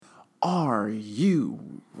Are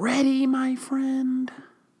you ready, my friend?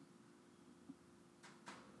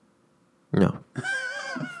 No.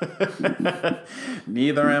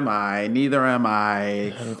 Neither am I. I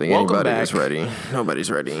don't think anybody is ready. Nobody's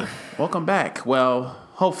ready. Welcome back. Well,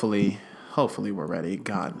 hopefully we're ready.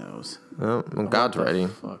 God knows. Well, God's ready.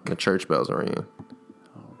 Fuck? The church bells are ringing.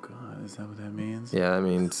 Oh, God. Is that what that means? Yeah, that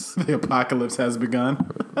means The apocalypse has begun.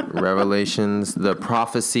 Revelations. The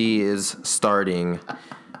prophecy is starting,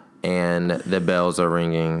 and the bells are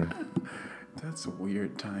ringing. That's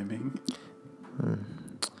weird timing.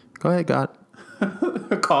 Go ahead, God.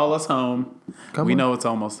 Call us home. We know it's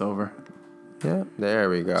almost over. Yeah, there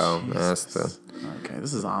we go. That's the. Okay,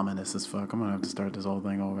 this is ominous as fuck. I'm gonna have to start this whole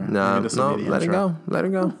thing over. No, let it go. Let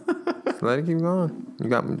it go. Let it keep going.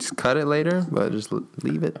 Just cut it later, but just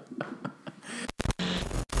leave it.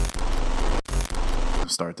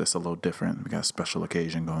 Start this a little different. We got a special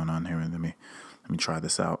occasion going on here. Let me try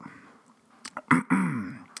this out.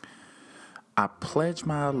 I pledge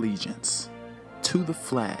my allegiance to the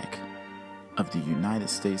flag of the United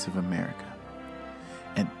States of America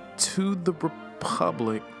and to the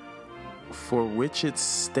republic for which it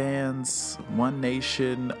stands, one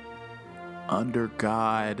nation, under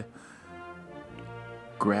God.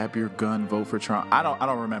 Grab your gun, vote for Trump. I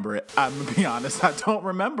don't remember it. I'm gonna be honest, I don't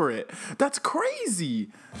remember it. That's crazy.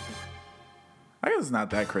 I guess it's not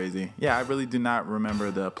that crazy. Yeah, I really do not remember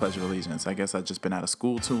the Pledge of Allegiance. I guess I've just been out of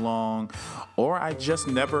school too long, or I just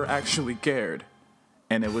never actually cared.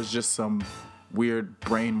 And it was just some weird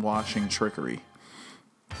brainwashing trickery.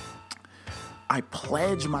 I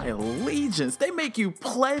pledge my allegiance. They make you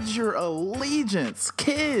pledge your allegiance.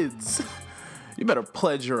 Kids, you better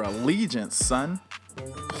pledge your allegiance, son.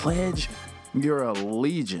 Pledge your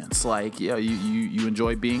allegiance. Like, yeah, you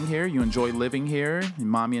enjoy being here. You enjoy living here.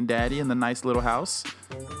 Mommy and daddy in the nice little house.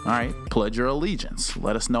 All right, pledge your allegiance.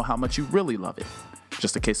 Let us know how much you really love it.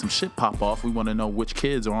 Just in case some shit pop off, we want to know which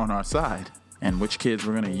kids are on our side and which kids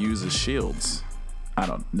we're going to use as shields. I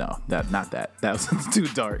don't know. That was too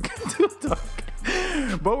dark. Too dark.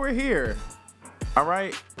 But we're here. All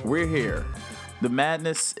right, we're here. The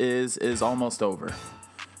madness is almost over.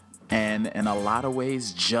 And in a lot of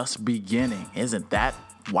ways, just beginning. Isn't that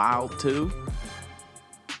wild too?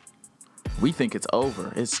 We think it's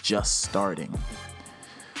over. It's just starting.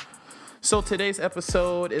 So today's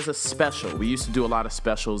episode is a special. We used to do a lot of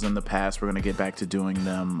specials in the past. We're going to get back to doing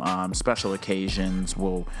them. Special occasions.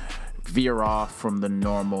 We'll veer off from the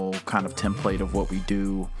normal kind of template of what we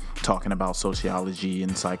do, talking about sociology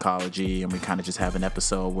and psychology, and we kind of just have an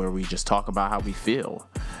episode where we just talk about how we feel.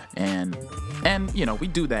 And you know, we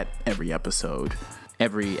do that every episode.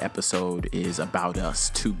 Every episode is about us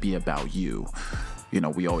to be about you. You know,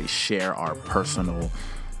 we always share our personal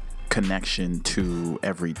connection to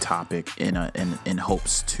every topic in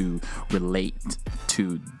hopes to relate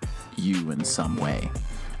to you in some way.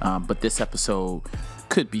 But this episode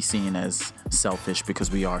could be seen as selfish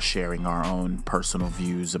because we are sharing our own personal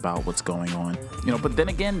views about what's going on. You know, but then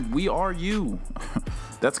again, we are you.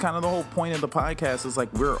 That's kind of the whole point of the podcast. Is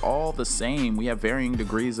like we're all the same. We have varying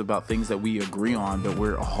degrees about things that we agree on, but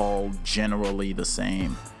we're all generally the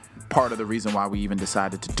same. Part of the reason why we even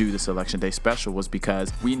decided to do this Election Day special was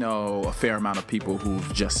because we know a fair amount of people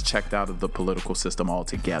who've just checked out of the political system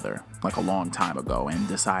altogether, like a long time ago, and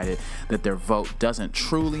decided that their vote doesn't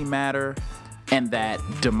truly matter and that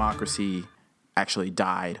democracy actually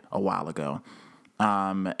died a while ago.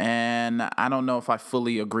 And I don't know if I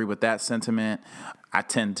fully agree with that sentiment. I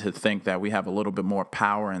tend to think that we have a little bit more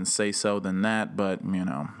power and say so than that, but, you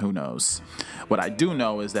know, who knows? What I do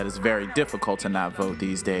know is that it's very difficult to not vote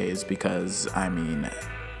these days because, I mean,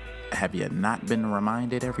 have you not been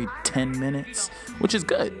reminded every 10 minutes? Which is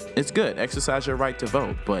good. It's good. Exercise your right to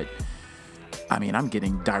vote. But, I mean, I'm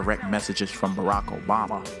getting direct messages from Barack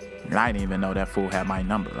Obama, and I didn't even know that fool had my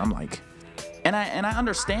number. I'm like... And I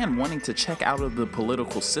understand wanting to check out of the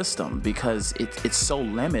political system because it's so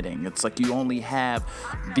limiting. It's like you only have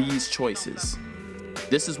these choices.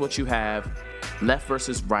 This is what you have, left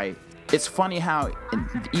versus right. It's funny how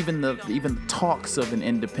even the talks of an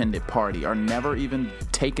independent party are never even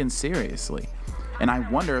taken seriously. And I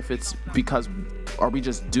wonder if it's because are we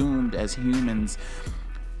just doomed as humans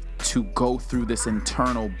to go through this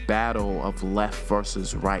internal battle of left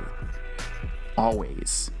versus right?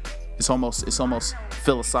 Always. It's almost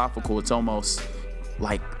philosophical. It's almost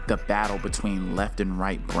like the battle between left and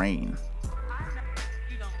right brain.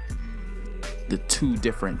 The two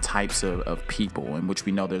different types of people, in which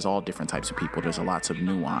we know there's all different types of people. There's lots of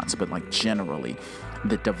nuance, but like generally,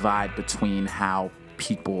 the divide between how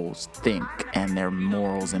people think and their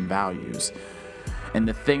morals and values. And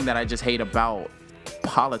the thing that I just hate about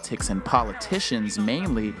politics and politicians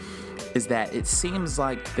mainly is that it seems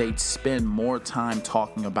like they spend more time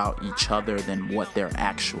talking about each other than what they're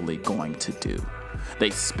actually going to do. They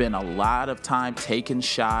spend a lot of time taking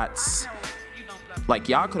shots. Like,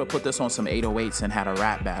 y'all could have put this on some 808s and had a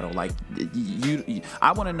rap battle. Like,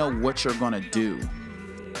 I want to know what you're going to do.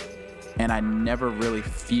 And I never really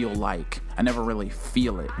feel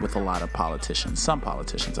it with a lot of politicians. Some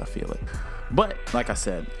politicians, I feel it. But like I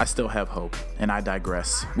said, I still have hope, and I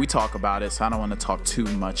digress. We talk about it, so I don't want to talk too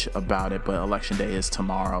much about it, but Election Day is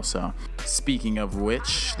tomorrow. So speaking of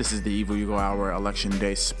which, this is the Evil Hugo Hour Election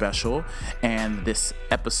Day special, and this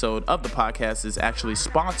episode of the podcast is actually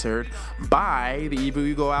sponsored by the Evil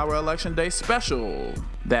Hugo Hour Election Day special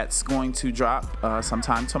that's going to drop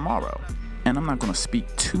sometime tomorrow. And I'm not going to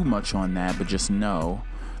speak too much on that, but just know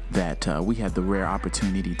that we had the rare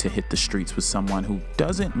opportunity to hit the streets with someone who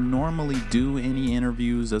doesn't normally do any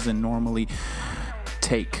interviews, doesn't normally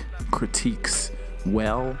take critiques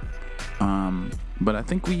well. But I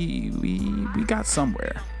think we got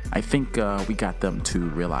somewhere. I think we got them to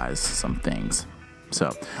realize some things.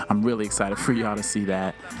 So I'm really excited for y'all to see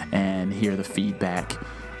that and hear the feedback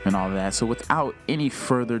and all that. So without any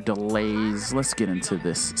further delays, let's get into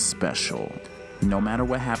this special. No matter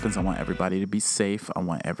what happens, I want everybody to be safe. I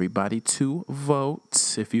want everybody to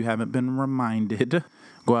vote. If you haven't been reminded,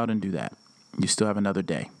 go out and do that. You still have another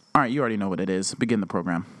day. All right, you already know what it is. Begin the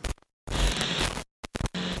program.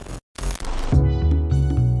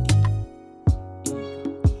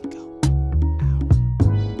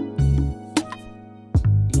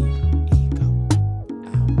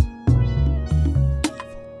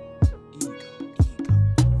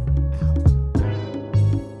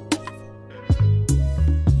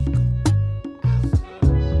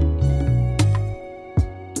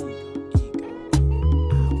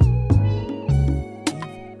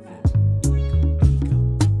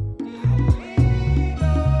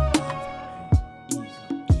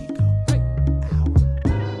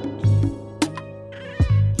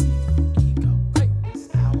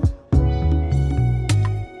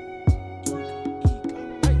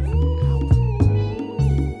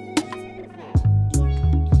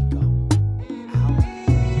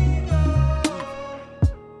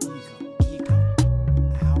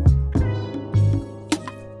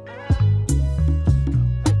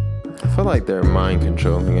 I feel like they're mind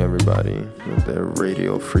controlling everybody with their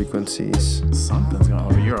radio frequencies. Something's going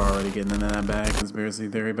on. You're already getting into that bag, conspiracy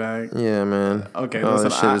theory bag. Yeah, man. Okay, oh, listen.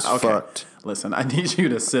 This shit is fucked. Listen, I need you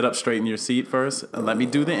to sit up straight in your seat first. Let me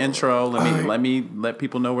do the intro. Let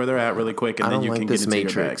people know where they're at really quick, and then you can get into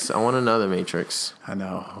Matrix. your bag. I want another Matrix. I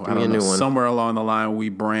know. Give me a new one. Somewhere along the line, we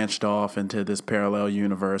branched off into this parallel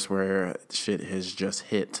universe where shit has just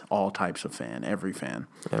hit all types of every fan.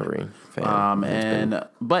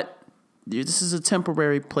 But this is a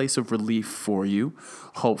temporary place of relief for you,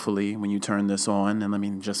 hopefully, when you turn this on. And let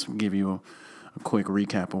me just give you a quick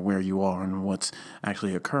recap of where you are and what's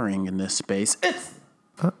actually occurring in this space. It's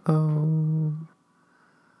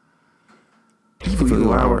Evil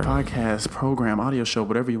Hugo Hour podcast, program, audio show,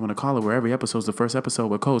 whatever you want to call it, where every episode is the first episode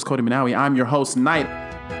with co-host Cody Manawi. I'm your host, Knight.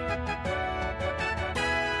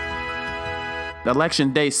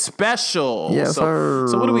 Election Day special. Yes, sir.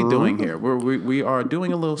 So what are we doing here? We are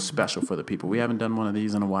doing a little special for the people. We haven't done one of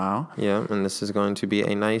these in a while. Yeah, and this is going to be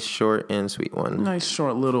a nice, short, and sweet one. Nice,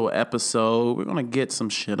 short little episode. We're going to get some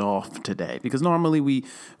shit off today because normally we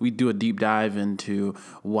do a deep dive into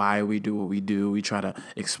why we do what we do. We try to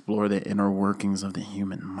explore the inner workings of the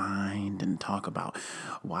human mind and talk about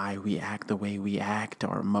why we act the way we act,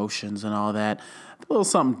 our emotions and all that. A little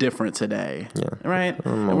something different today. Yeah. Right?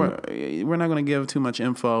 We're not going to give too much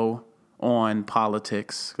info on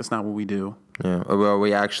politics. That's not what we do. Yeah. Well,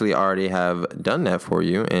 we actually already have done that for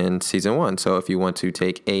you in season 1. So if you want to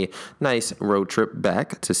take a nice road trip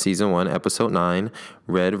back to season 1, episode 9,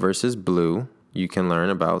 Red versus Blue, you can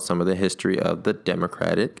learn about some of the history of the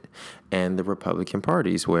Democratic and the Republican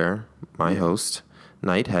parties, where my host,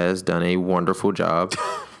 Knight, has done a wonderful job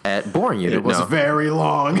at boring you. It was very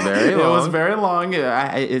long. Very long. It was very long.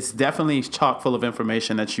 It's definitely chock full of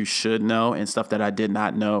information that you should know and stuff that I did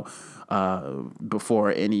not know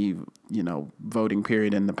before any, voting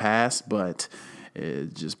period in the past. But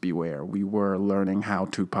just beware. We were learning how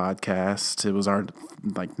to podcast. It was our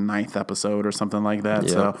 9th episode or something like that.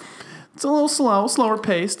 Yep. So it's a little slower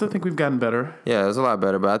paced. I think we've gotten better. Yeah, it was a lot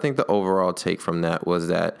better. But I think the overall take from that was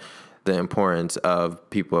that the importance of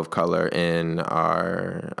people of color in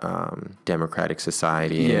our democratic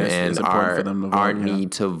society, it's important for them to vote, our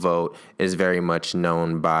need to vote is very much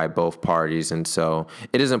known by both parties, and so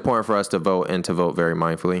it is important for us to vote and to vote very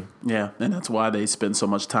mindfully. Yeah, and that's why they spend so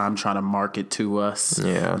much time trying to market to us.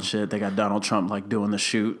 Yeah, and shit. They got Donald Trump like doing the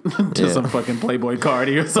shoot to some fucking Playboy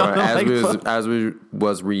Cardi or something. As we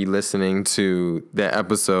was re-listening to that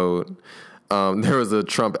episode. There was a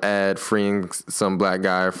Trump ad freeing some black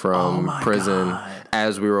guy from prison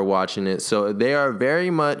as we were watching it. So they are very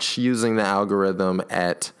much using the algorithm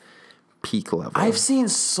at peak level. I've seen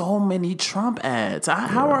so many Trump ads.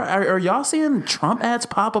 How are y'all seeing Trump ads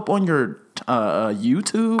pop up on your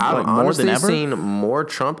YouTube? I've more than ever? seen more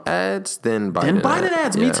Trump ads than Biden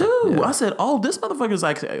ads. Me too. Yeah. I said, this motherfucker's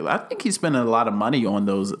like, I think he's spending a lot of money on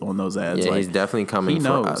those ads. Yeah, he's definitely coming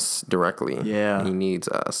for us directly. Yeah. He needs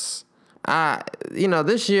us.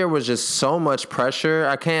 This year was just so much pressure.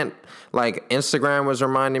 I can't, Instagram was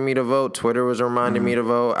reminding me to vote. Twitter was reminding me to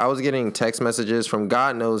vote. I was getting text messages from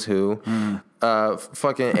God knows who.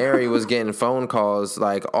 Fucking Ari was getting phone calls,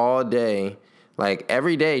 all day.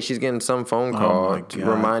 Every day she's getting some phone call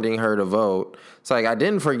reminding her to vote. It's I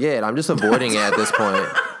didn't forget. I'm just avoiding it at this point.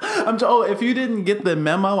 If you didn't get the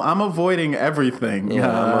memo, I'm avoiding everything.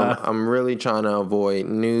 Yeah, I'm really trying to avoid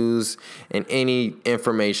news and any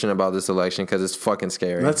information about this election because it's fucking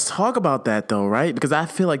scary. Let's talk about that though, right? Because I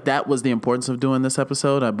feel like that was the importance of doing this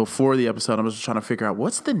episode. Before the episode, I was just trying to figure out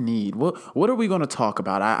what's the need. What are we going to talk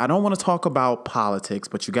about? I don't want to talk about politics,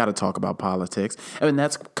 but you got to talk about politics. And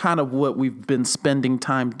that's kind of what we've been spending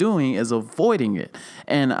time doing, is avoiding it.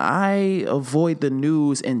 And I avoid the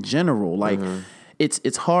news in general.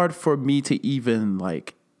 It's hard for me to even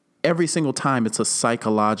every single time it's a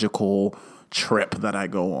psychological trip that I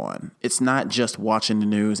go on. It's not just watching the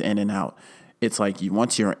news in and out. It's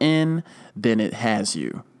once you're in, then it has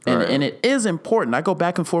you. And it is important. I go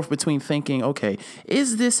back and forth between thinking, okay,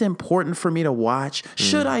 is this important for me to watch?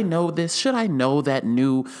 Should I know this? Should I know that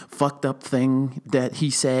new fucked up thing that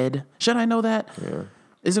he said? Should I know that? Yeah.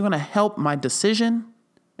 Is it going to help my decision?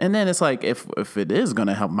 And then it's if it is going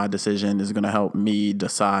to help my decision, is it going to help me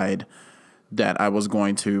decide that I was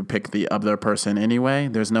going to pick the other person anyway?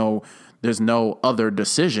 There's no other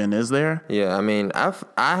decision, is there? Yeah, I mean, I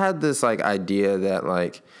had this idea that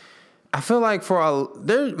I feel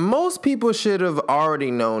most people should have already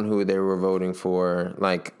known who they were voting for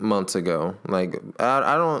months ago.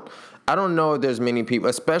 I don't know if there's many people,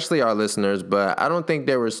 especially our listeners, but I don't think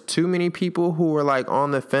there was too many people who were on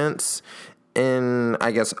the fence in,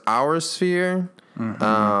 I guess, our sphere.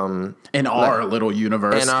 Mm-hmm. In our little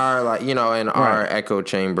universe. In our, in our echo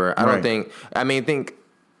chamber. I think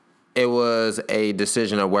it was a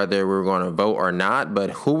decision of whether we were going to vote or not, but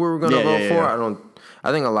who we were going to vote for,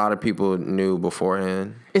 I think a lot of people knew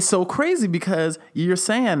beforehand. It's so crazy because you're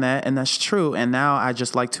saying that, and that's true. And now I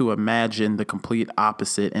just like to imagine the complete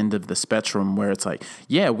opposite end of the spectrum where it's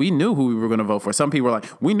we knew who we were going to vote for. Some people are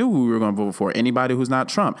we knew who we were going to vote for. Anybody who's not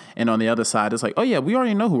Trump. And on the other side, it's we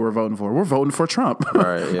already know who we're voting for. We're voting for Trump.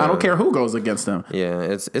 Right, yeah. I don't care who goes against him. Yeah,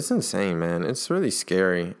 it's insane, man. It's really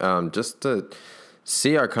scary. Just to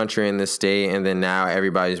see our country in this state, and then now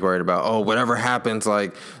everybody's worried about, whatever happens,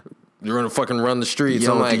 you're gonna fucking run the streets.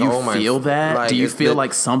 Yo, I'm do you feel that? Do you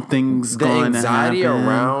feel something's going to happen? The anxiety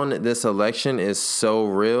around this election is so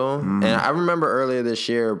real. And I remember earlier this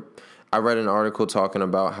year, I read an article talking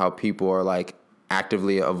about how people are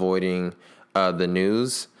actively avoiding the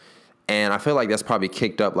news. And I feel that's probably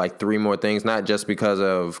kicked up 3 more things, not just because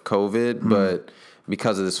of COVID, but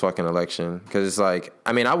because of this fucking election. Because it's I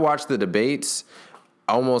watched the debates.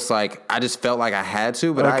 Almost I just felt I had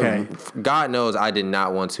to, but God knows I did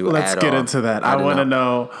not want to. Let's get into that. I want to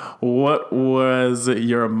know, what was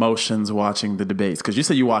your emotions watching the debates? Because you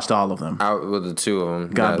said you watched all of them. With the 2 of them.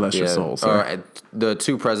 God bless your soul, sir. The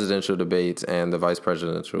 2 presidential debates and the vice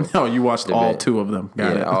presidential. No, you watched debate. All 2 of them.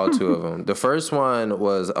 Got it. All 2 of them. The first one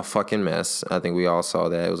was a fucking mess. I think we all saw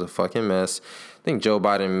that. It was a fucking mess. I think Joe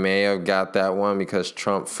Biden may have got that one because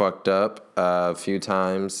Trump fucked up a few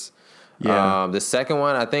times. Yeah. The second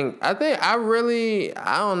one, I don't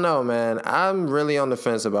know, man. I'm really on the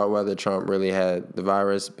fence about whether Trump really had the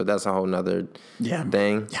virus, but that's a whole nother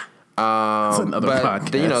thing. Yeah. That's another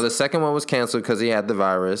podcast. The second one was canceled because he had the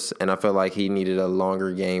virus, and I feel he needed a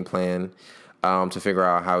longer game plan to figure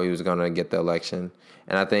out how he was going to get the election.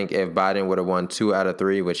 And I think if Biden would have won 2 out of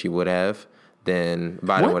 3, which he would have, then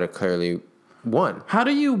Biden would have clearly won. How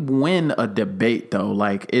do you win a debate though?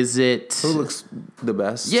 Is it who looks the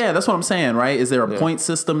best? Yeah, that's what I'm saying, right? Is there a point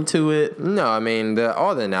system to it? No, I mean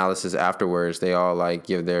all the analysis afterwards, they all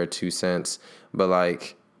give their 2 cents, but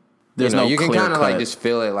there's no you can clear kind of cut. like just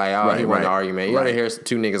feel it like, oh, he won the right, argument. You right. ever hear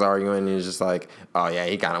two niggas arguing and you're just like, oh yeah,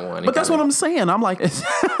 he kind of won. But that's what I'm saying. I'm like, it's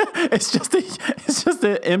just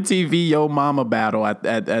the MTV Yo Mama battle at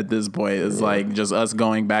this point. It's like just us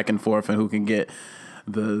going back and forth and who can get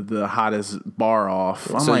the hottest bar off.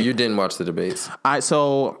 So you didn't watch the debates?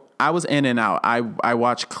 I was in and out. I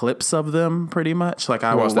watched clips of them pretty much. Like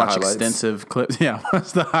I would watch extensive clips. Yeah, I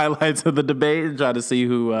watched the highlights of the debate and try to see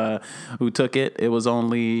who took it. It was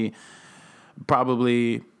only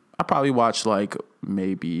I probably watched like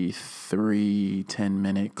maybe 3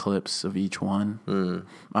 10-minute clips of each one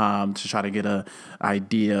to try to get a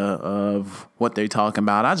idea of what they're talking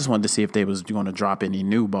about. I just wanted to see if they was going to drop any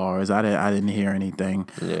new bars. I didn't hear anything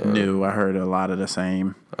new. I heard a lot of the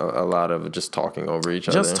same. A lot of just talking over each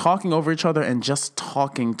other. Just talking over each other and just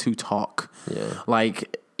talking to talk. Yeah.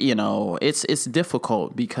 Like, it's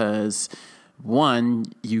difficult because, one,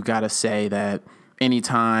 you got to say that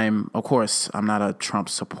anytime, of course, I'm not a Trump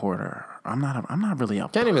supporter. I'm not really a...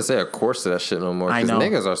 Can't even say of course to that shit no more. I know.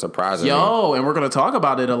 Niggas are surprising me. And we're going to talk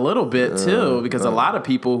about it a little bit too, because a lot of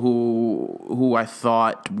people who I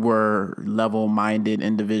thought were level-minded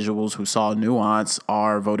individuals who saw nuance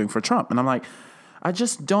are voting for Trump. And I'm like, I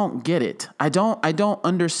just don't get it. I don't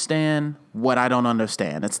understand what I don't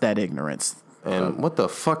understand. It's that ignorance. And what the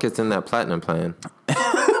fuck is in that platinum plan?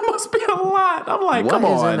 Must be a lot. I'm like, what come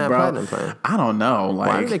is on, in that bro. platinum plan? I don't know. Like,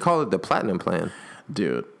 why do they call it the platinum plan?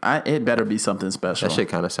 Dude, it better be something special. That shit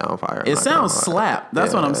kind of sound fire. It sounds slap.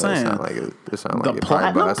 That's what I'm saying. It sound the like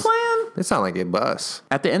platinum plan? It sound like it bust.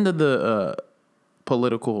 At the end of the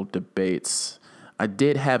political debates, I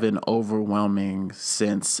did have an overwhelming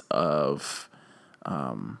sense of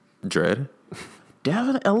dread.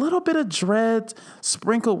 Definitely a little bit of dread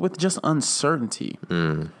sprinkled with just uncertainty.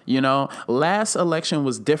 Last election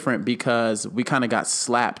was different because we kind of got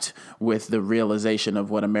slapped with the realization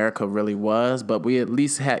of what America really was, but we at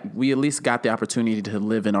least got the opportunity to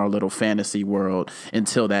live in our little fantasy world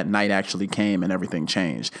until that night actually came and everything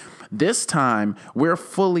changed. This time, we're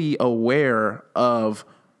fully aware of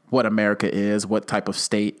what America is, what type of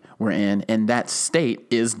state we're in, and that state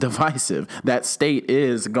is divisive. That state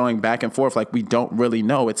is going back and forth like we don't really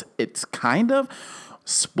know. It's kind of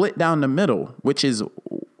split down the middle, which is,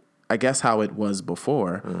 I guess, how it was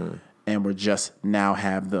before, and we're just now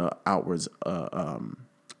have the outwards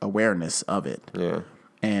awareness of it. Yeah.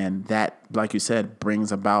 And that, like you said,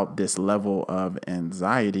 brings about this level of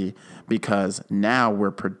anxiety because now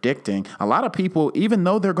we're predicting a lot of people, even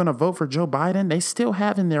though they're going to vote for Joe Biden, they still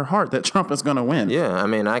have in their heart that Trump is going to win. Yeah, I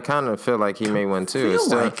mean, I kind of feel like he may win too.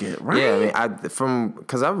 Right? Yeah, I mean,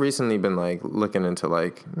 because I've recently been like looking into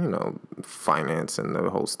like finance and the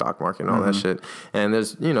whole stock market and all that shit, and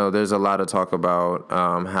there's a lot of talk about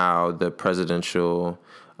how the presidential.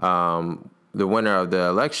 The winner of the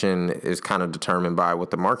election is kind of determined by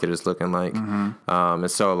what the market is looking like.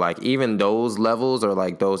 And so like even those levels or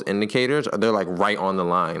like those indicators, they're like right on the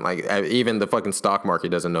line. Like even the fucking stock market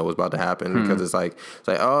doesn't know what's about to happen because it's like,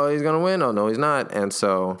 oh, he's going to win. Oh, no, he's not. And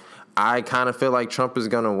so I kind of feel like Trump is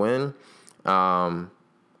going to win.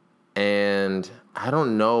 And I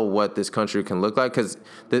don't know what this country can look like because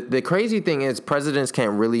the crazy thing is presidents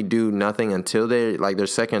can't really do nothing until they're like their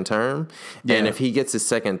second term. Yeah. And if he gets his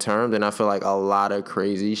second term, then I feel like a lot of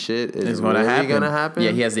crazy shit is really going to happen.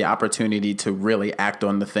 Yeah, he has the opportunity to really act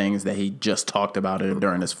on the things that he just talked about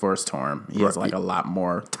during his first term. He has like a lot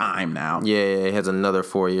more time now. Yeah, he has another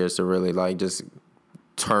 4 years to really like just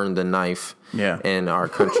turn the knife in our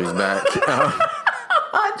country's back.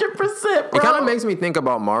 100%, bro. It kind of makes me think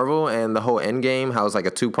about Marvel and the whole Endgame, how it's like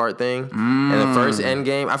a 2-part thing. And the first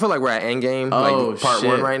Endgame, I feel like we're at Endgame, like part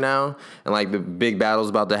 1 right now. And like the big battle's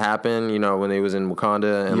about to happen, when they was in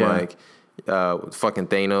Wakanda and like fucking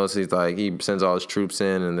Thanos, he's like, he sends all his troops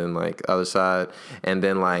in and then like other side. And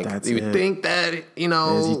then like, think that,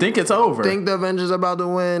 you think it's over. Think the Avengers are about to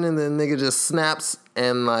win and then nigga just snaps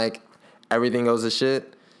and like everything goes to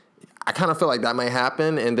shit. I kind of feel like that might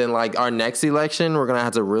happen. And then, like, our next election, we're going to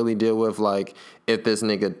have to really deal with, like, if this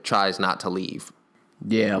nigga tries not to leave.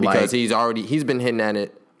 Yeah, because he's been hitting at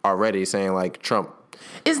it already, saying, like, Trump.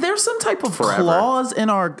 Is there some type of clause in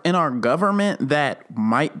our government that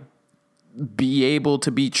might be able to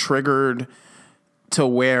be triggered to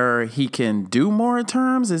where he can do more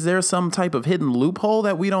terms? Is there some type of hidden loophole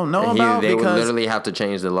that we don't know about? They would literally have to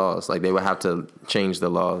change the laws. Like, they would have to change the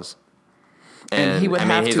laws. And he would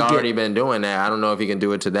he's already been doing that. I don't know if he can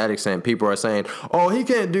do it to that extent. People are saying, "Oh, he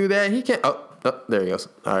can't do that. He can't." Oh, there he goes.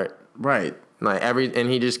 All right, right. Like and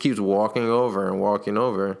he just keeps walking over and walking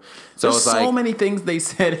over. So there's it's like so many things they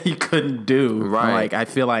said he couldn't do. Right. Like I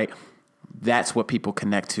feel like that's what people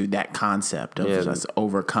connect to, that concept of just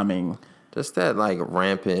overcoming. Just that like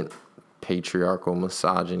rampant patriarchal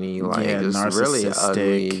misogyny, like just really narcissistic.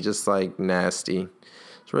 ugly, just like nasty.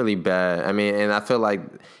 It's really bad. I mean, and I feel like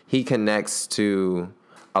he connects to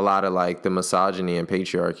a lot of like the misogyny and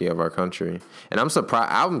patriarchy of our country. And I'm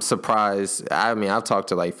surprised. I mean, I've talked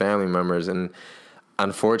to like family members, and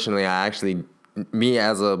unfortunately, me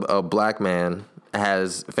as a black man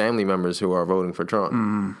has family members who are voting for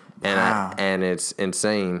Trump. And it's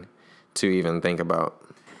insane to even think about.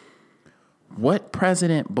 What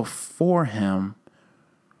president before him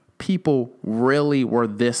people really were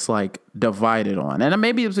this like divided on? And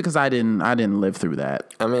maybe it's because I didn't live through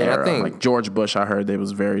that. I mean, era. I think like George Bush, I heard they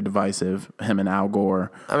was very divisive. Him and Al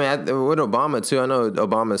Gore. I mean, with Obama too. I know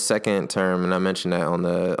Obama's second term, and I mentioned that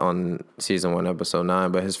on season 1, episode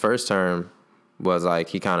 9. But his first term was like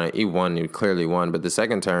he clearly won. But the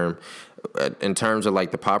second term, in terms of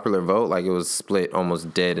like the popular vote, like it was split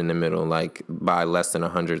almost dead in the middle, like by less than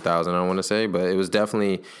 100,000. I want to say, but it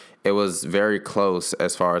was very close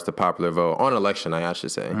as far as the popular vote on election night, I should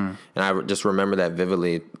say. And I just remember that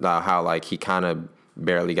vividly, how like he kind of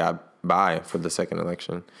barely got by for the second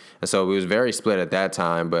election. And so we was very split at that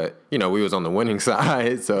time, but we was on the winning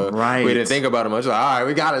side, so we didn't think about it much. Like, all right,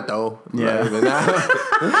 we got it though. Yeah.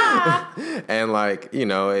 And like,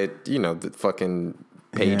 the fucking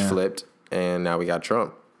page flipped, and now we got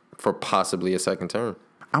Trump for possibly a second term.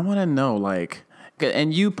 I want to know, like,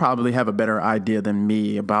 and you probably have a better idea than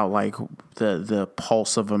me about like the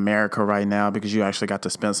pulse of America right now, because you actually got to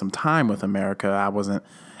spend some time with America. I wasn't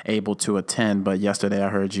able to attend, but yesterday I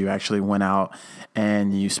heard you actually went out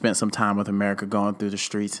and you spent some time with America, going through the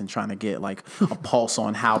streets and trying to get like a pulse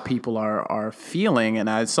on how people are feeling. And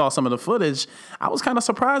I saw some of the footage. I was kind of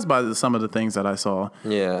surprised by some of the things that I saw.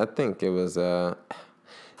 Yeah, I think it was, I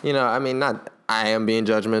am being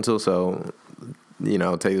judgmental, so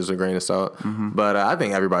take this with a grain of salt. But I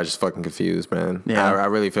think everybody's just fucking confused, man. Yeah. I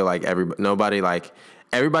really feel like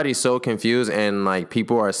everybody's so confused, and like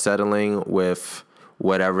people are settling with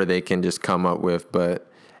whatever they can just come up with. But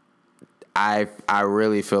I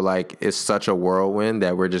really feel like it's such a whirlwind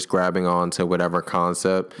that we're just grabbing on to whatever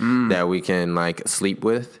concept that we can like sleep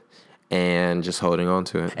with and just holding on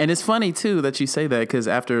to it. And it's funny too that you say that, because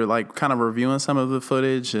after like kind of reviewing some of the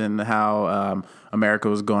footage and how America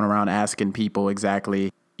was going around asking people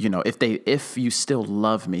exactly, if you still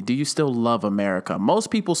love me, do you still love America? Most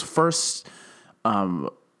people's first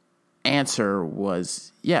answer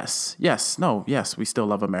was yes, we still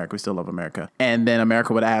love America. And then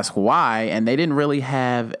America would ask why, and they didn't really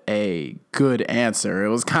have a good answer. It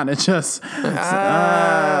was kind of just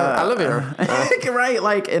I love it. right,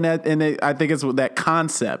 like, I think it's that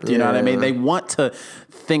concept, you know what I mean? They want to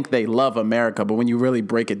think they love America, but when you really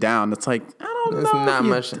break it down, it's like, I don't know. It's not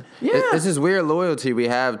much. Yeah. It's this weird loyalty we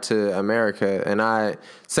have to America. And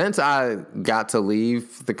since I got to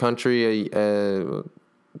leave the country 2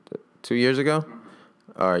 years ago,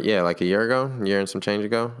 like a year and some change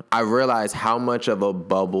ago, I realized how much of a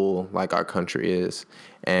bubble like our country is.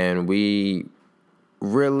 And we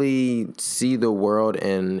really see the world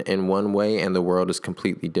in one way, and the world is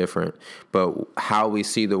completely different. But how we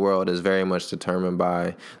see the world is very much determined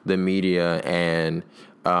by the media and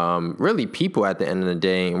really people at the end of the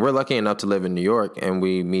day. And we're lucky enough to live in New York, and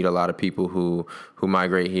we meet a lot of people who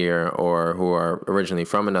migrate here or who are originally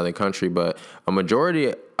from another country. But a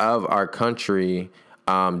majority of our country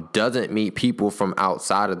doesn't meet people from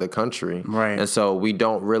outside of the country. Right. And so we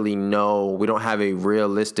don't really know, we don't have a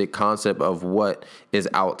realistic concept of what is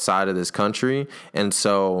outside of this country. And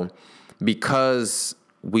so because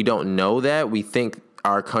we don't know that, we think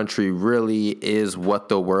our country really is what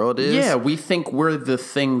the world is. Yeah, we think we're the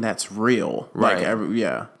thing that's real. Right.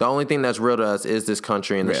 The only thing that's real to us is this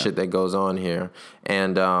country and the shit that goes on here.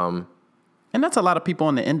 And that's a lot of people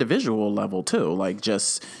on the individual level too. Like,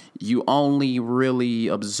 just you only really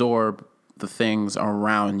absorb the things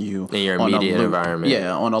around you in your immediate environment.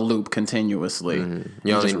 Yeah, on a loop continuously.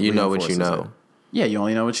 Mm-hmm. You know what you know. Yeah, you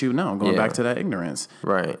only know what you know. Going back to that ignorance.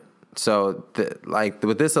 Right. So,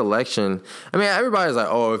 with this election, I mean, everybody's like,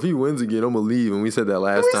 "Oh, if he wins again, I'm gonna leave." And we said that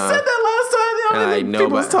last time. We said that last time. I know,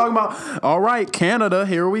 people was talking about, all right, Canada,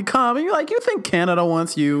 here we come. And you're like, you think Canada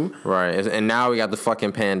wants you? Right. And now we got the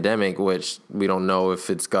fucking pandemic, which we don't know if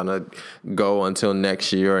it's gonna go until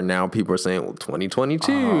next year. And now people are saying, well,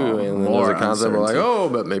 2022. And then there's a concept of like, oh,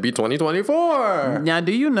 but maybe 2024. Now,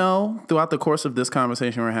 do you know, throughout the course of this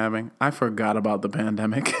conversation we're having, I forgot about the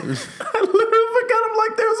pandemic. I literally forgot. I'm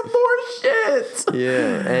like, there's more shit.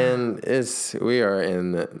 Yeah. And this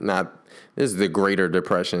is the Greater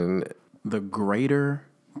Depression. The Greater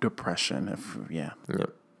Depression. Yep.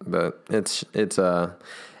 But it's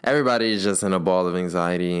everybody's just in a ball of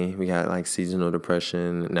anxiety. We got like seasonal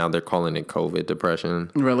depression. Now they're calling it COVID depression.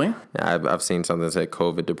 Really? I've seen something that said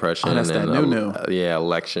COVID depression. Oh, that's and that new. Yeah,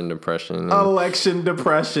 election depression. Election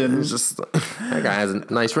depression. It's just that guy has a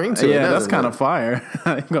nice ring to it. Yeah, that's kind of fire.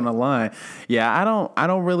 I ain't gonna lie. Yeah, I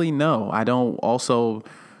don't really know. I don't also,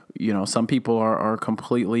 some people are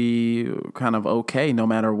completely kind of okay no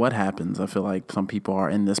matter what happens. I feel like some people are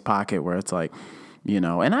in this pocket where it's like,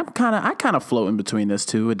 and I kind of float in between this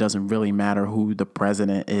too. It doesn't really matter who the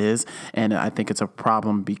president is, and I think it's a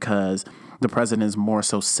problem because the president is more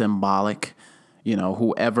so symbolic.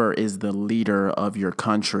 Whoever is the leader of your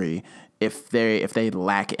country, if they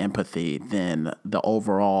lack empathy, then the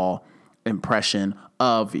overall impression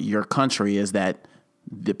of your country is that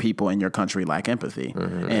the people in your country lack empathy.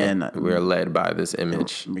 Mm-hmm. And we're led by this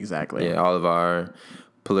image. Exactly. Yeah, all of our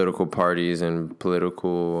political parties and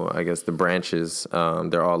political, I guess, the branches,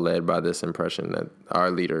 they're all led by this impression that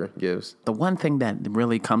our leader gives. The one thing that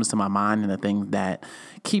really comes to my mind and the thing that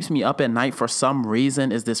keeps me up at night for some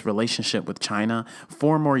reason is this relationship with China.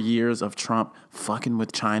 4 more years of Trump fucking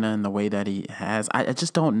with China in the way that he has. I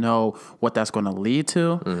just don't know what that's going to lead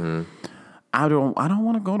to. Mm-hmm. I don't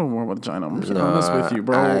want to go to war with China. I'm honest with you,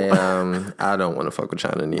 bro. I don't want to fuck with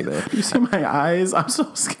China neither. You see my eyes? I'm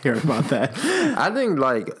so scared about that. I think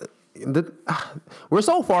we're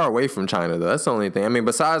so far away from China though. That's the only thing. I mean,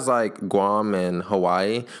 besides like Guam and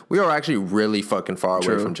Hawaii, we are actually really fucking far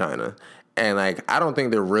away from China. And like, I don't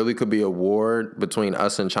think there really could be a war between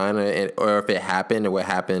us and China, or if it happened, it would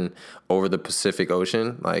happen over the Pacific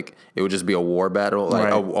Ocean. Like, it would just be a war battle,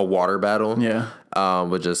 like right. a water battle. Yeah.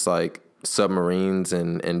 With just like submarines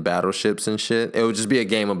and battleships and shit. It would just be a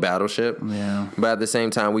game of battleship. Yeah. But at the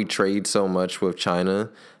same time, we trade so much with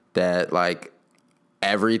China that like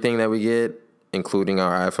everything that we get, including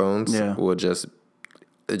our iPhones, will just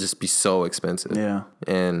be so expensive. Yeah.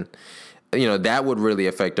 And that would really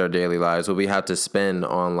affect our daily lives. What we have to spend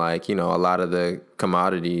on like, a lot of the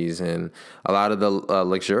commodities and a lot of the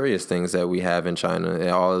luxurious things that we have in China.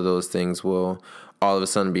 And all of those things will all of a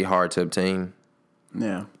sudden be hard to obtain.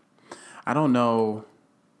 Yeah. I don't know.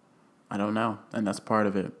 And that's part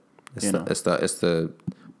of it. It's the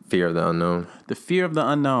fear of the unknown. The fear of the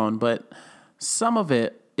unknown, but some of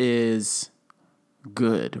it is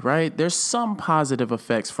good, right? There's some positive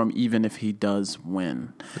effects from even if he does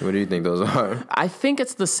win. What do you think those are? I think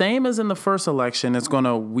it's the same as in the first election. It's going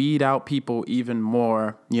to weed out people even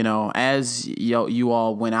more. As you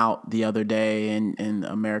all went out the other day and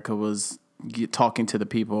America was talking to the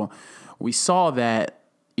people, we saw that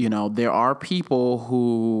there are people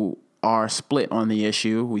who are split on the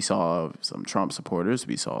issue. We saw some Trump supporters.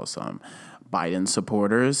 We saw some Biden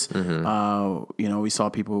supporters. Mm-hmm. We saw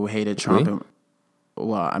people who hated Trump. Really?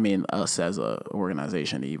 Well, I mean, us as a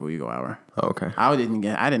organization, the Evil Eagle Hour. Oh, okay. I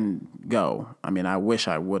didn't go. I mean, I wish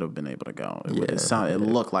I would have been able to go. It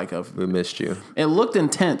looked like we missed you. It looked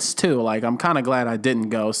intense too. Like, I'm kind of glad I didn't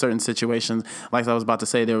go. Certain situations, like I was about to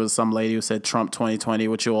say, there was some lady who said Trump 2020,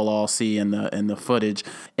 which you will all see in the footage,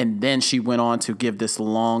 and then she went on to give this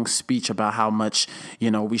long speech about how much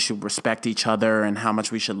we should respect each other and how much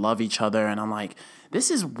we should love each other, and I'm like, this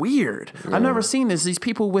is weird. Yeah. I've never seen this. These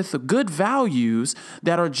people with good values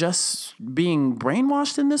that are just being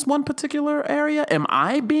brainwashed in this one particular area. Am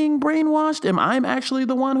I being brainwashed? Am I actually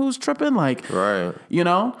the one who's tripping? Like, right.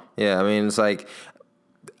 Yeah, I mean, it's like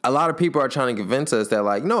a lot of people are trying to convince us that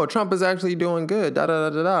like, no, Trump is actually doing good. Da da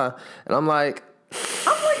da da da. And I'm like,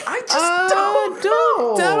 I just don't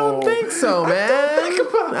know. I don't think so, man.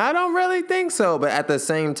 I don't really think so. But at the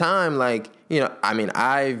same time, like, I mean,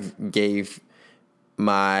 I've gave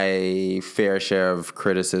my fair share of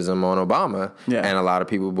criticism on Obama. Yeah. And a lot of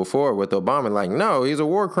people before with Obama, like, no, he's a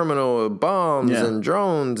war criminal with bombs and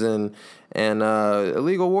drones and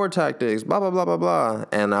illegal war tactics, blah, blah, blah, blah, blah.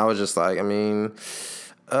 And I was just like, I mean,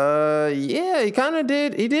 he kind of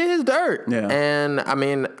did. He did his dirt. Yeah. And I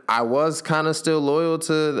mean, I was kind of still loyal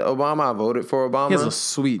to Obama. I voted for Obama. He has a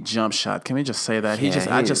sweet jump shot. Can we just say that?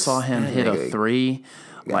 I just saw him hit a 3.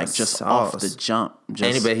 Like just sauce. Off the jump.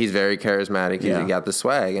 But he's very charismatic. He's got the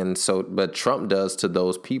swag. And so, but Trump does to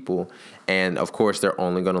those people. And of course, they're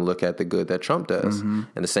only going to look at the good that Trump does. Mm-hmm.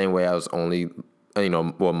 In the same way I was only,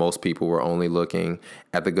 most people were only looking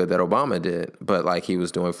at the good that Obama did. But like, he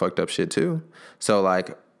was doing fucked up shit too. So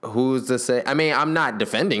like, who's to say? I mean, I'm not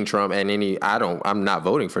defending Trump I'm not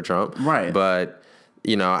voting for Trump. Right. But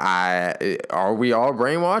are we all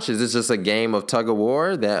brainwashed? Is this just a game of tug of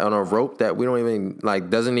war that on a rope that we don't even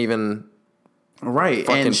doesn't even right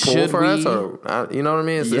fucking and pull for us? Or you know what I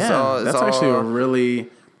mean? That's actually a really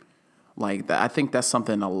I think that's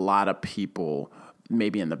something a lot of people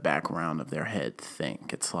maybe in the background of their head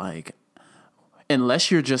think. It's like,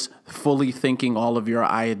 unless you're just fully thinking all of your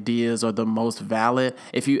ideas are the most valid,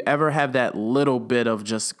 if you ever have that little bit of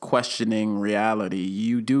just questioning reality,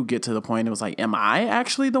 you do get to the point it was like, am I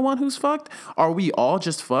actually the one who's fucked? Are we all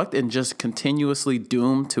just fucked and just continuously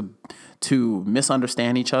doomed to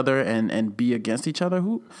misunderstand each other and be against each other?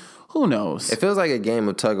 Who knows? It feels like a game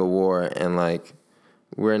of tug of war, and like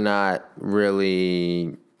we're not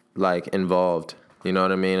really like involved. You know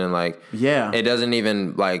what I mean? And like, yeah, it doesn't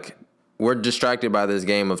even like, we're distracted by this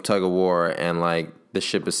game of tug of war, and like the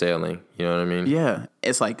ship is sailing. You know what I mean? Yeah.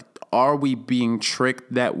 It's like, are we being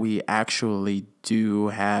tricked that we actually do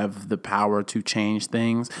have the power to change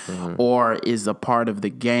things? Mm-hmm. Or is a part of the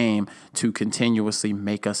game to continuously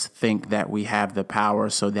make us think that we have the power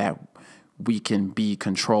so that we can be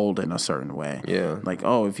controlled in a certain way? Yeah. Like,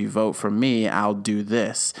 oh, if you vote for me, I'll do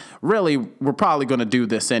this. Really, we're probably going to do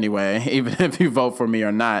this anyway, even if you vote for me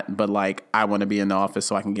or not. But like, I want to be in the office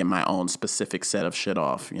so I can get my own specific set of shit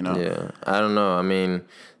off, you know? Yeah. I don't know. I mean,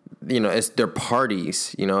 you know, they're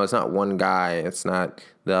parties, you know, it's not one guy. It's not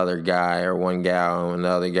the other guy or one gal and the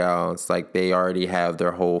other gal. It's like they already have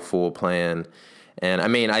their whole full plan. And I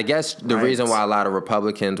mean, I guess the reason why a lot of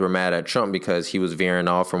Republicans were mad at Trump because he was veering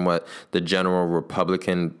off from what the general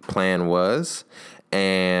Republican plan was.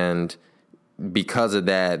 And because of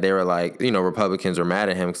that, they were like, you know, Republicans were mad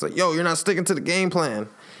at him because like, yo, you're not sticking to the game plan.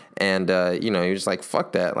 And, you know, he was like,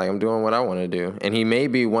 fuck that. Like, I'm doing what I want to do. And he may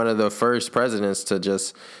be one of the first presidents to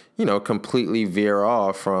just, you know, completely veer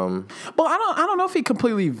off from. Well, I don't know if he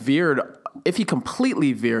completely veered off.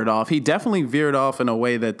 He definitely veered off in a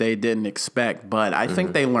way that they didn't expect, but I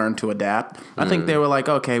think they learned to adapt. I think they were like,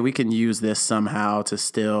 okay, we can use this somehow to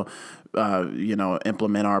still, you know,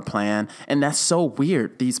 implement our plan. And that's so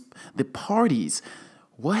weird. The parties,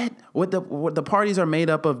 what the parties are made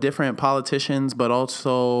up of different politicians, but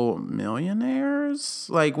also millionaires.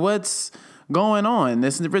 Like, what's going on?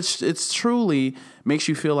 It's truly makes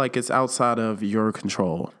you feel like it's outside of your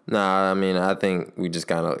control. Nah, I mean, I think we just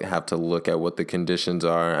kind of have to look at what the conditions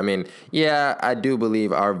are. I mean, yeah, I do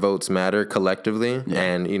believe our votes matter collectively,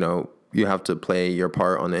 and, you know, you have to play your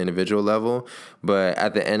part on the individual level. But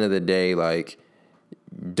at the end of the day, like,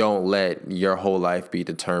 don't let your whole life be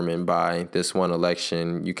determined by this one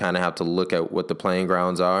election. You kind of have to look at what the playing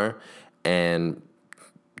grounds are and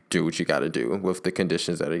do what you got to do with the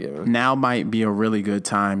conditions that are given. Now might be a really good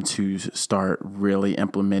time to start really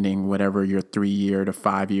implementing whatever your 3-year to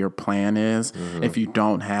 5-year plan is. Mm-hmm. If you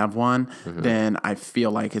don't have one, then I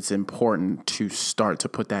feel like it's important to start to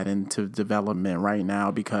put that into development right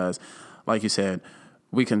now because, like you said,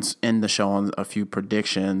 we can end the show on a few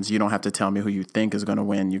predictions. You don't have to tell me who you think is going to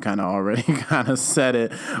win. You kind of already kind of said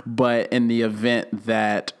it. But in the event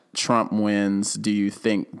that Trump wins, do you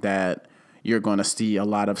think that you're going to see a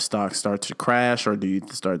lot of stocks start to crash, or do you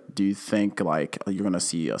think like you're going to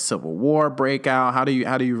see a civil war break out? How do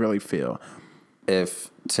you really feel? If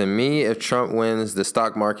Trump wins, the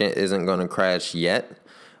stock market isn't going to crash yet.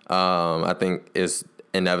 I think it's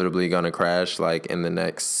inevitably going to crash like in the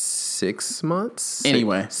next 6 months.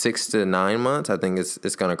 Anyway, 6 to 9 months. I think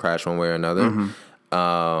it's going to crash one way or another.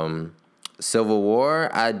 Civil war.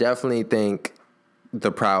 I definitely think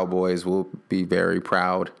the Proud Boys will be very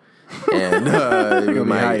proud. And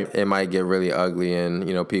it might get really ugly, and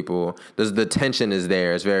you know, the tension is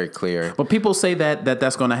there. It's very clear. But people say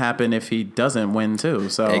that's going to happen if he doesn't win too.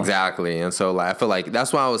 So exactly, and so like, I feel like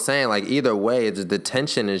that's why I was saying like either way, the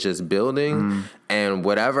tension is just building, and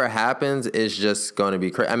whatever happens is just going to be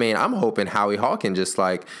crazy. I mean, I'm hoping Howie Hawkins, just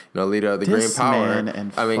like, you know, leader of the Green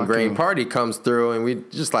Power, Green Party comes through, and we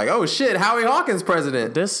just like, oh shit, Howie Hawkins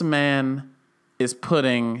president. This man is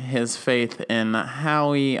putting his faith in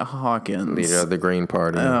Howie Hawkins, leader of the Green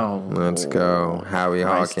Party. Oh, let's go, Howie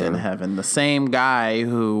Hawkins in heaven. The same guy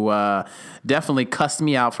who definitely cussed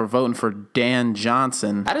me out for voting for Dan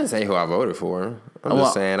Johnson. I didn't say who I voted for. I'm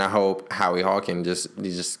just saying I hope Howie Hawkins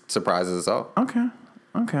just surprises us all. Okay.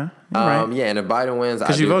 Right. Yeah, and if Biden wins,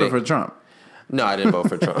 because you voted for Trump. No, I didn't vote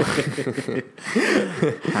for Trump.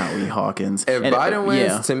 Howie Hawkins. If Biden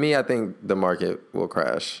wins, to me, I think the market will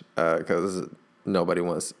crash because nobody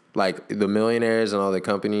wants, like, the millionaires and all the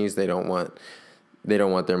companies, they don't want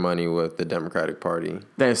their money with the Democratic Party.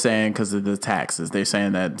 They're saying because of the taxes. They're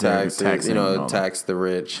saying that tax the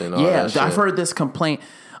rich and all that shit. I've heard this complaint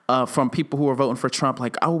from people who are voting for Trump,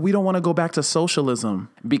 like, oh, we don't want to go back to socialism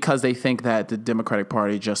because they think that the Democratic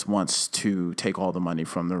Party just wants to take all the money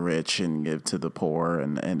from the rich and give to the poor,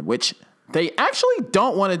 and which they actually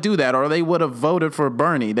don't want to do that, or they would have voted for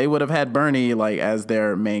Bernie. They would have had Bernie like as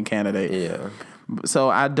their main candidate. Yeah. So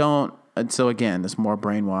I don't And so again, it's more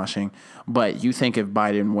brainwashing. But you think if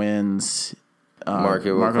Biden wins,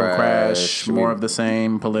 market will crash. More of the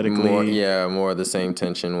same politically. More of the same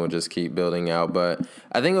tension will just keep building out. But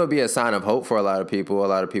I think it would be a sign of hope for a lot of people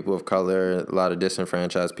of color, a lot of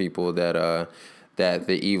disenfranchised people that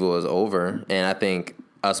the evil is over. And I think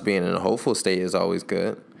us being in a hopeful state is always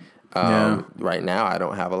good. Right now, I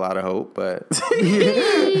don't have a lot of hope, but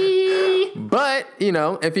but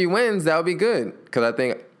if he wins, that would be good because I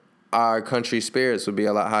think our country's spirits would be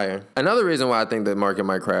a lot higher. Another reason why I think the market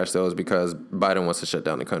might crash, though, is because Biden wants to shut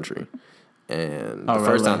down the country. And the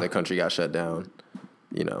first time the country got shut down,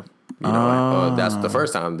 that's the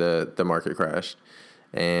first time the market crashed.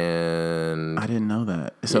 And I didn't know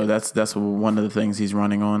that. So that's one of the things he's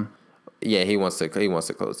running on. Yeah, he wants to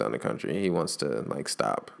close down the country. He wants to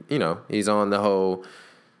stop. He's on the whole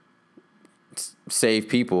save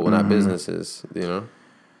people, not businesses.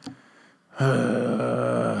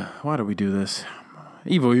 Why do we do this?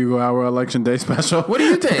 Evil Hugo Hour Election Day special. What do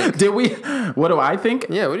you think? Did we? What do I think?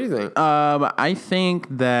 Yeah, what do you think? I think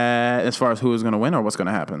that as far as who is going to win or what's going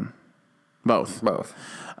to happen, both.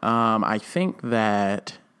 I think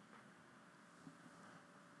that.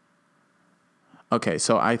 Okay,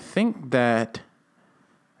 so I think that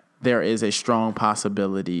there is a strong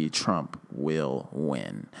possibility Trump will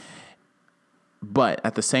win. But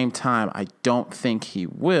at the same time, I don't think he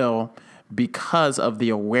will because of the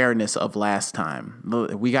awareness of last time.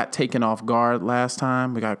 We got taken off guard last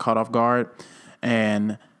time. We got caught off guard.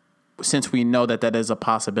 And since we know that is a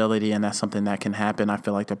possibility and that's something that can happen, I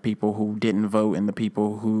feel like the people who didn't vote and the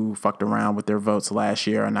people who fucked around with their votes last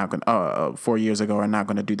year are not going 4 years ago are not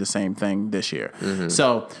going to do the same thing this year. Mm-hmm.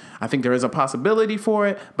 So I think there is a possibility for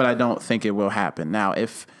it, but I don't think it will happen. Now,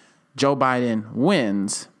 if Joe Biden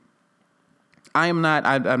wins, I'm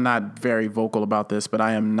not very vocal about this, but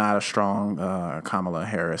I am not a strong Kamala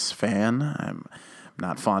Harris fan. I'm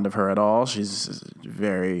not fond of her at all. She's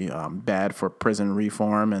very bad for prison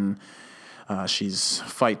reform, and she's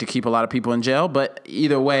fight to keep a lot of people in jail. But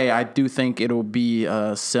either way, I do think it'll be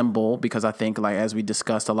a symbol because I think, like as we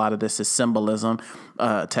discussed, a lot of this is symbolism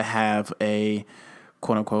to have a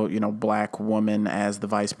quote unquote black woman as the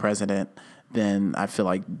vice president. Then I feel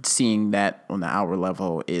like seeing that on the outward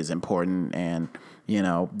level is important. And,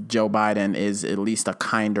 Joe Biden is at least a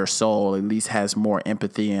kinder soul, at least has more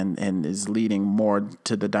empathy and is leading more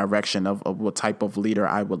to the direction of what type of leader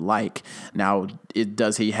I would like. Now,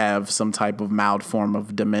 does he have some type of mild form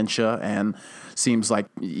of dementia and seems like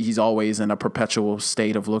he's always in a perpetual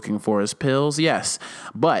state of looking for his pills? Yes.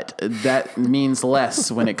 But that means less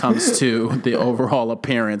when it comes to the overall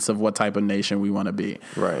appearance of what type of nation we want to be.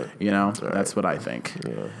 Right. Right. That's what I think.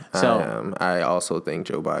 Yeah. So I also think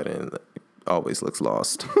Joe Biden always looks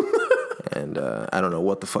lost. And I don't know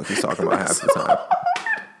what the fuck he's talking about half the time.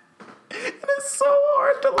 It's so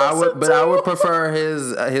hard to listen to. I would prefer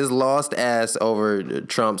his lost ass over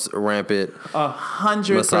Trump's rampant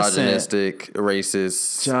 100% misogynistic,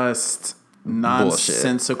 racist, just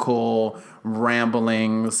nonsensical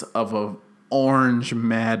ramblings of a orange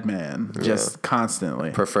madman, just constantly.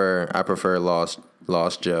 I prefer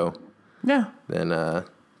lost Joe. Yeah. Than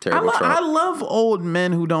terrible Trump. I love old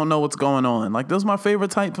men who don't know what's going on. Like, those are my favorite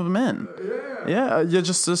type of men. Yeah, you're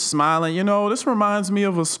just smiling. This reminds me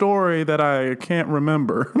of a story that I can't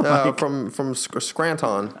remember. From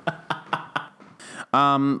Scranton.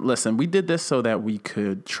 Listen, we did this so that we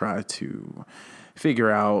could try to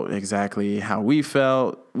figure out exactly how we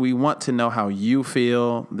felt. We want to know how you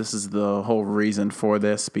feel. This is the whole reason for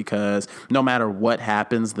this, because no matter what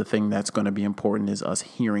happens, the thing that's going to be important is us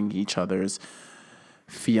hearing each other's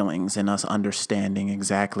feelings and us understanding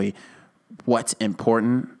exactly what's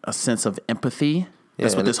important, a sense of empathy.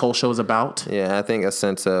 That's what this whole show is about. Yeah, I think a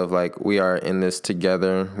sense of we are in this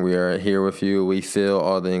together. We are here with you. We feel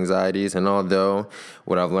all the anxieties. And although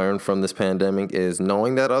what I've learned from this pandemic is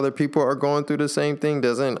knowing that other people are going through the same thing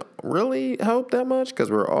doesn't really help that much because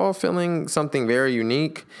we're all feeling something very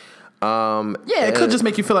unique. It could just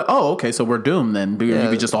make you feel like, oh, okay, so we're doomed then.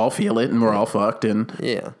 We just all feel it and we're all fucked. And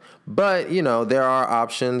yeah. But, there are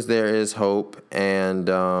options. There is hope. And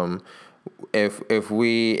if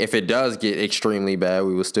it does get extremely bad,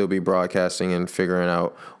 we will still be broadcasting and figuring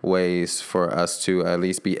out ways for us to at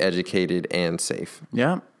least be educated and safe.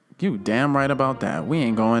 Yeah. You damn right about that. We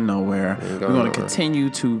ain't going nowhere. We're going to continue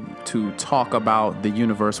to talk about the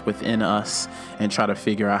universe within us and try to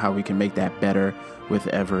figure out how we can make that better with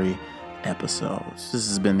every episode. This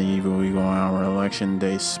has been the Evil Eagle Hour Election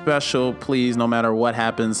Day special. Please, no matter what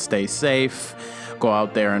happens, stay safe. Go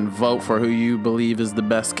out there and vote for who you believe is the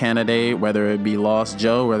best candidate, whether it be Lost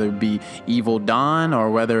Joe, whether it be Evil Don,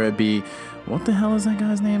 or whether it be, what the hell is that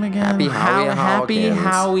guy's name again? Happy Howie Houghton.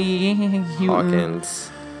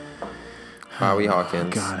 Hawkins. Howie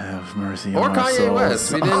Hawkins. God have mercy or on our Kanye souls.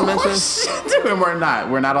 West. We didn't mention. Shit, dude, we're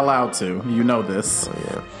not allowed to. You know this. Oh,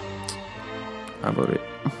 yeah. I voted.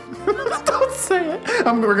 Don't say it.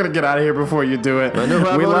 We're gonna get out of here before you do it. I know who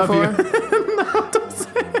I we voted love for. you. No, don't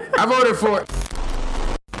say it. I voted for it.